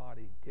own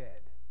body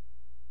dead.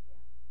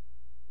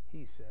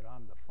 He said,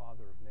 I'm the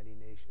father of many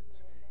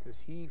nations.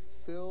 Because he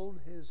filled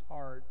his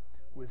heart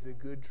with the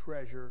good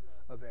treasure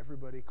of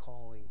everybody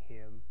calling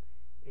him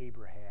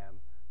Abraham,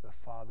 the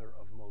father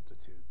of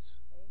multitudes.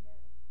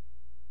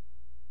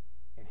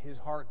 And his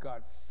heart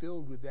got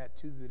filled with that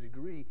to the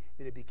degree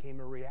that it became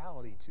a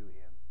reality to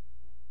him.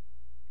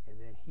 And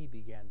then he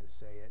began to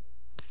say it,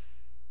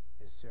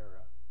 and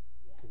Sarah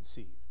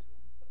conceived.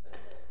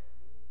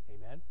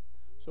 Amen?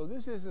 So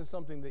this isn't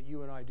something that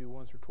you and I do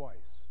once or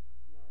twice.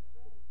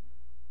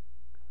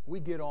 We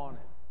get on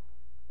it,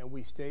 and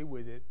we stay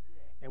with it,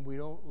 and we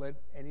don't let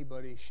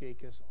anybody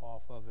shake us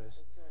off of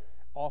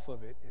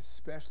it,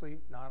 especially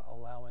not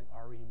allowing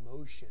our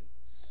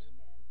emotions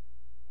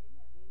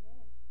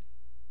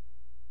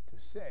to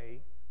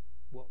say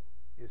what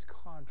is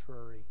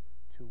contrary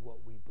to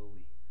what we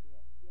believe.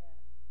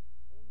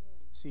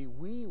 See,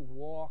 we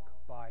walk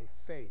by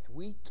faith.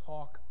 We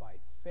talk by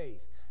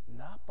faith,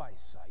 not by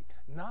sight,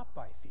 not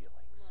by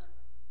feelings.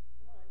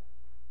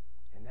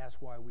 And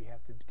that's why we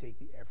have to take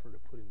the effort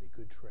of putting the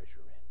good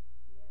treasure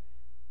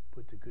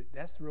in.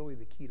 That's really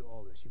the key to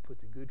all this. You put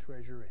the good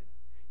treasure in.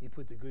 You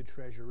put the good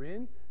treasure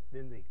in,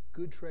 then the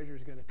good treasure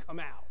is going to come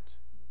out.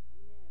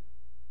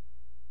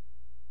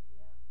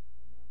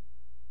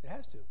 It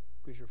has to,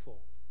 because you're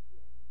full.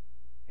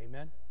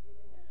 Amen?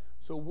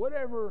 So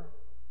whatever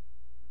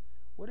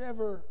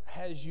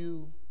has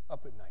you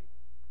up at night,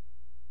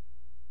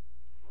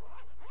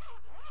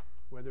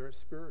 whether it's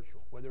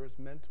spiritual, whether it's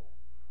mental,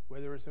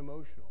 whether it's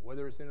emotional,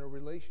 whether it's in a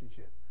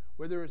relationship,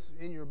 whether it's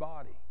in your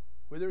body,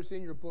 whether it's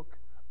in your book,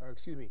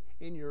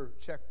 in your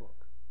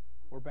checkbook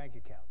or bank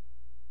account,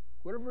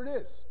 whatever it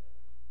is,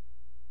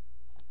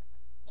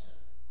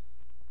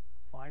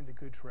 find the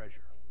good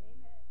treasure.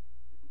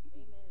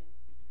 Amen.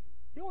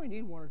 You only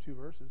need 1 or 2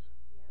 verses.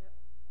 Yep.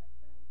 That's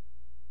right.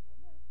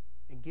 Amen.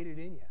 And get it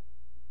in you.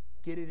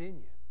 Get it in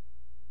you.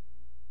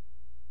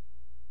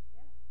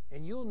 Yeah.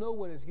 And you'll know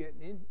when it's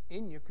getting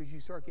in you because you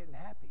start getting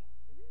happy.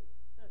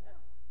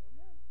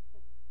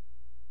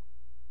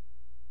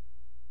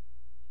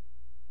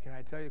 Can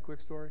I tell you a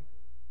quick story?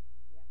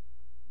 Yeah.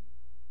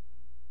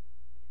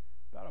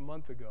 About a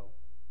month ago,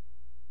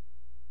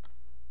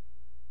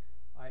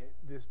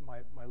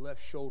 my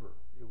left shoulder,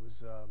 it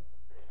was,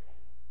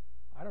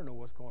 I don't know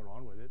what's going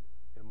on with it.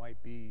 It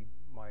might be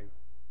my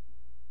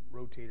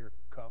rotator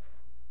cup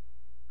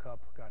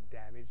got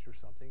damaged or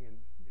something, and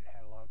it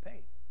had a lot of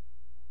pain.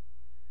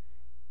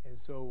 And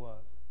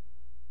so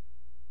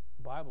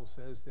the Bible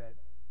says that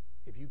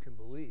if you can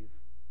believe,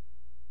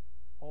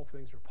 all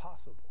things are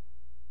possible.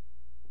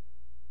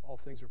 All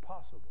things are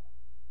possible.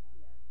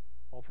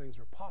 All things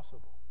are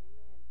possible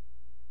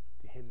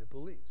to him that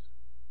believes.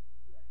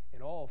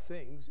 And all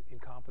things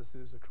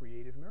encompasses a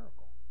creative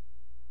miracle.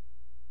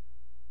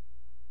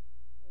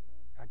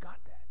 I got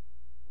that.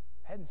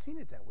 Hadn't seen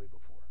it that way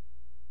before.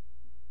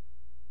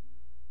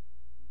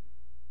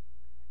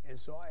 And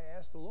so I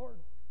asked the Lord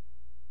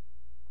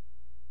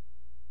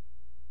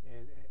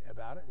and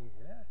about it, and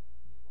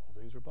all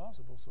things are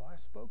possible. So I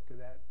spoke to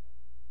that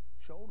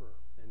shoulder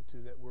and to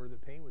that where the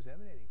pain was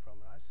emanating from,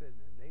 and I said,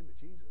 in the name of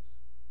Jesus,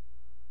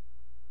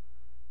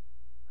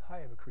 I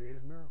have a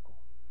creative miracle.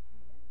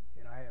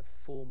 And I have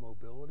full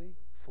mobility,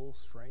 full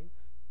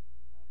strength,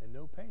 and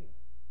no pain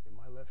in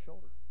my left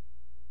shoulder.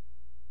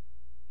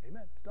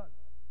 Amen. It's done.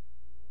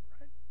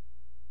 Right?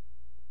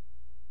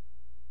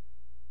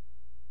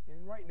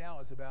 And right now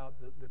it's about,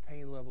 the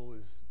pain level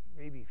is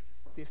maybe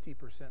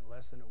 50%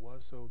 less than it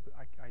was, so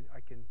I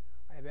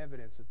have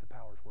evidence that the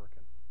power's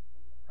working.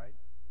 Right?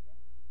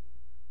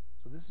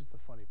 So this is the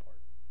funny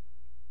part.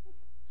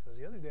 So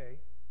the other day,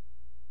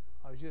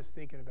 I was just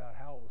thinking about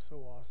how it was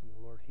so awesome.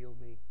 The Lord healed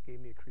me, gave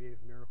me a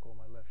creative miracle in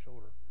my left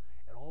shoulder.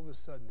 And all of a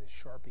sudden, this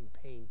sharping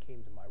pain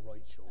came to my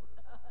right shoulder.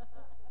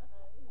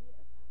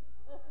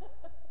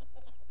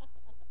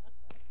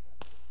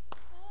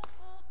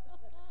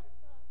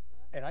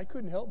 And I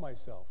couldn't help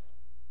myself.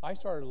 I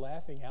started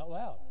laughing out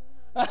loud.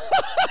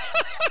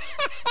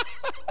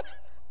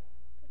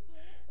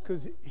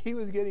 Because he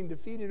was getting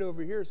defeated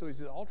over here, so he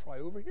said, I'll try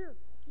over here.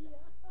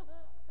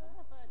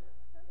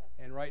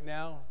 And right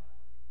now,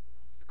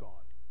 it's gone.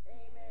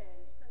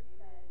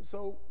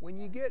 So when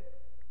you get,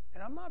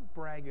 and I'm not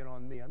bragging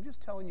on me, I'm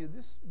just telling you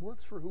this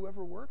works for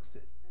whoever works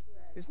it.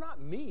 Right. It's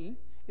not me.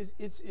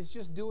 It's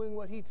just doing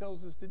what he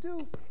tells us to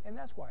do, and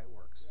that's why it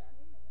works. Yeah.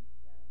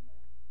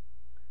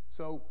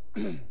 So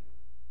get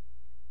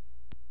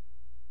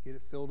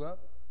it filled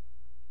up,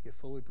 get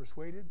fully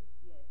persuaded,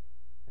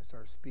 and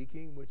start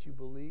speaking what you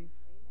believe,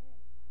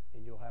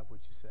 and you'll have what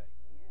you say.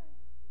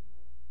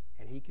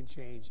 And he can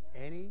change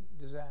any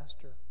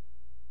disaster.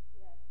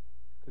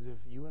 Because if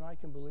you and I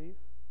can believe,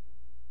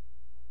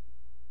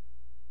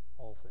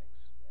 all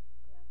things.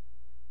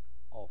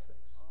 All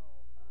things.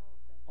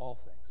 All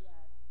things.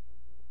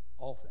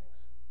 All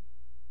things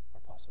are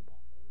possible.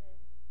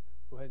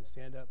 Go ahead and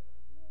stand up.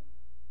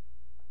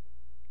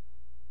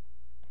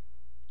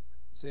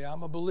 Say,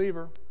 I'm a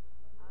believer.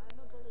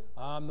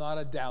 I'm not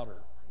a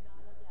doubter.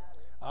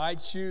 I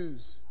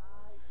choose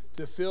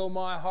to fill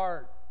my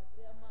heart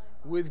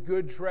with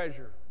good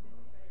treasure.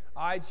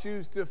 I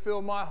choose to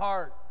fill my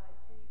heart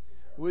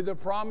with the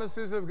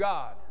promises of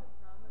God.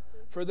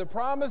 For the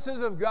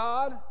promises of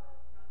God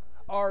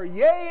are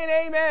yea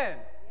and amen.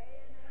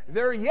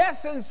 They're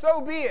yes and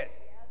so be it.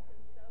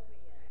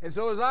 And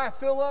so as I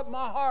fill up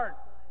my heart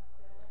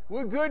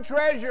with good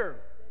treasure,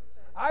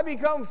 I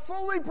become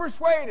fully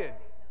persuaded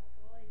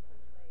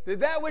that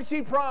that which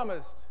he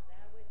promised,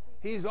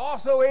 he's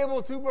also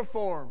able to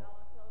perform.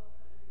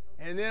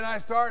 And then I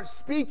start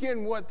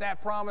speaking what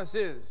that promise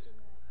is.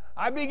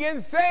 I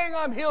begin saying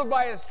I'm healed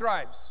by his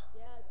stripes.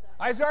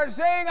 I start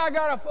saying I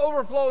got an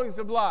overflowing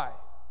supply.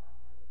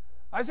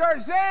 I start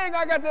saying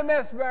I got the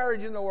best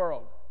marriage in the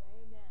world.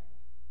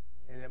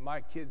 And that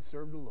my kids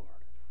serve the Lord.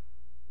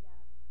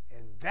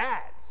 And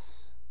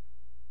that's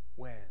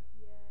when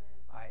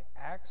I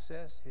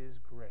access his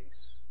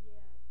grace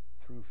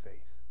through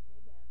faith.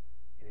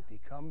 And it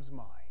becomes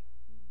mine.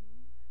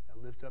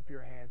 Now lift up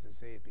your hands and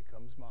say, it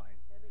becomes mine.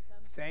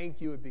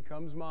 Thank you, it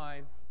becomes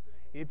mine.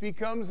 It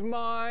becomes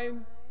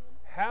mine.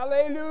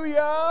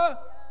 Hallelujah.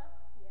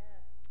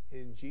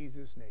 In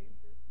Jesus' name.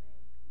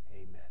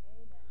 Amen.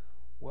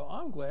 Well,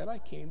 I'm glad I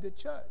came to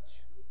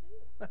church.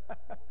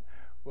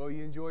 Well,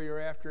 you enjoy your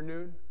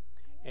afternoon.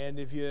 And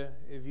if you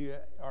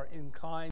are inclined